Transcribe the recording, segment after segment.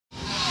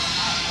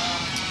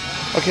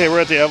Okay, we're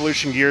at the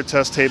Evolution gear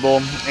test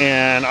table,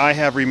 and I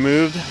have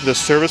removed the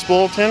service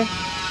bulletin,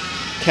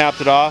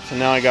 capped it off, and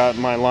now I got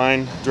my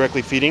line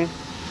directly feeding.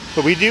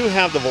 But we do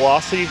have the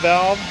velocity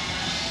valve,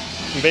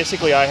 and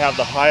basically I have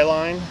the high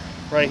line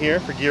right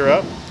here for gear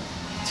up,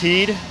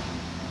 teed,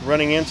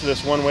 running into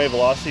this one-way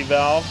velocity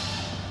valve,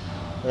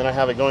 and then I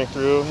have it going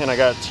through, and I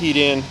got it teed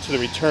in to the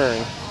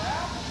return.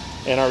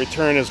 And our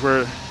return is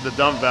where the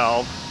dump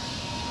valve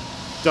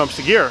dumps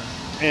the gear.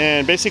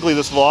 And basically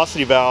this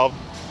velocity valve,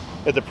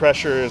 if the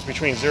pressure is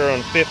between 0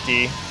 and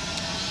 50,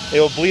 it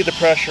will bleed the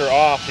pressure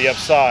off the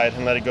upside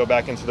and let it go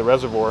back into the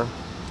reservoir.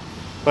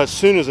 But as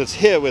soon as it's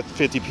hit with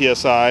 50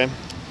 psi,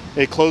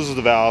 it closes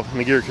the valve and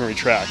the gear can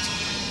retract.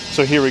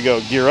 So here we go,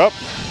 gear up,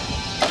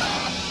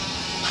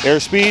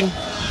 airspeed,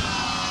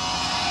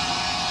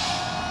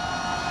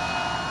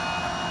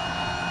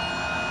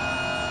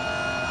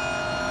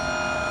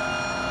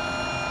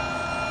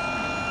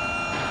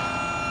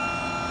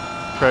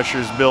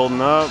 pressure's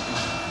building up.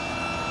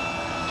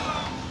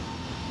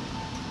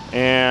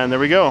 And there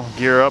we go,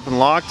 gear up and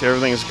locked,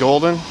 everything is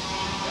golden.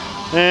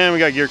 And we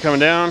got gear coming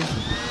down.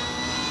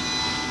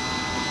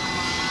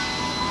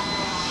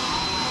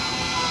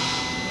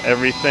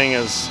 Everything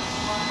is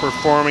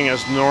performing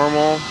as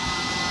normal.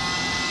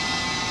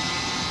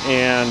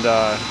 And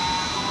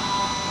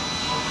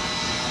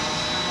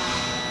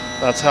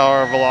that's how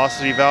our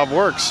velocity valve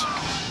works.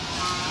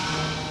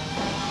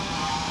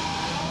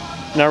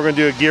 Now we're going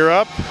to do a gear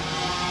up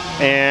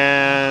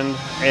and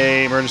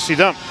an emergency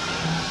dump.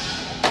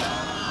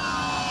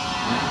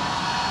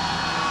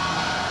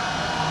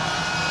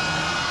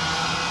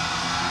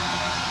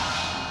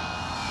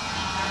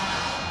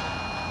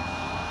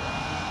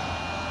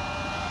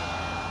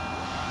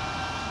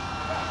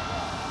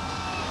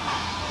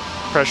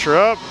 Pressure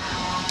up.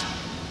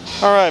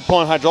 All right,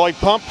 pulling hydraulic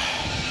pump.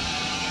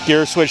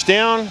 Gear switch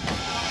down.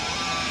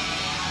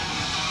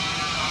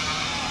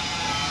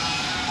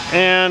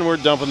 And we're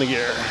dumping the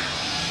gear.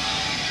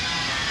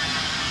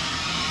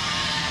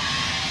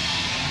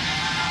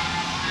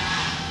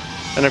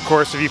 And of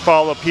course, if you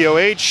follow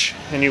POH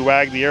and you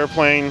wag the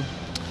airplane,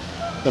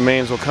 the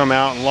mains will come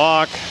out and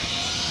lock.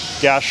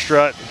 Gas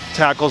strut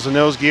tackles the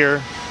nose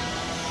gear,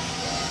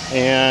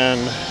 and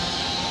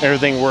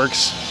everything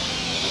works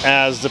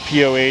as the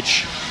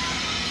POH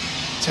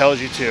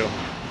tells you to.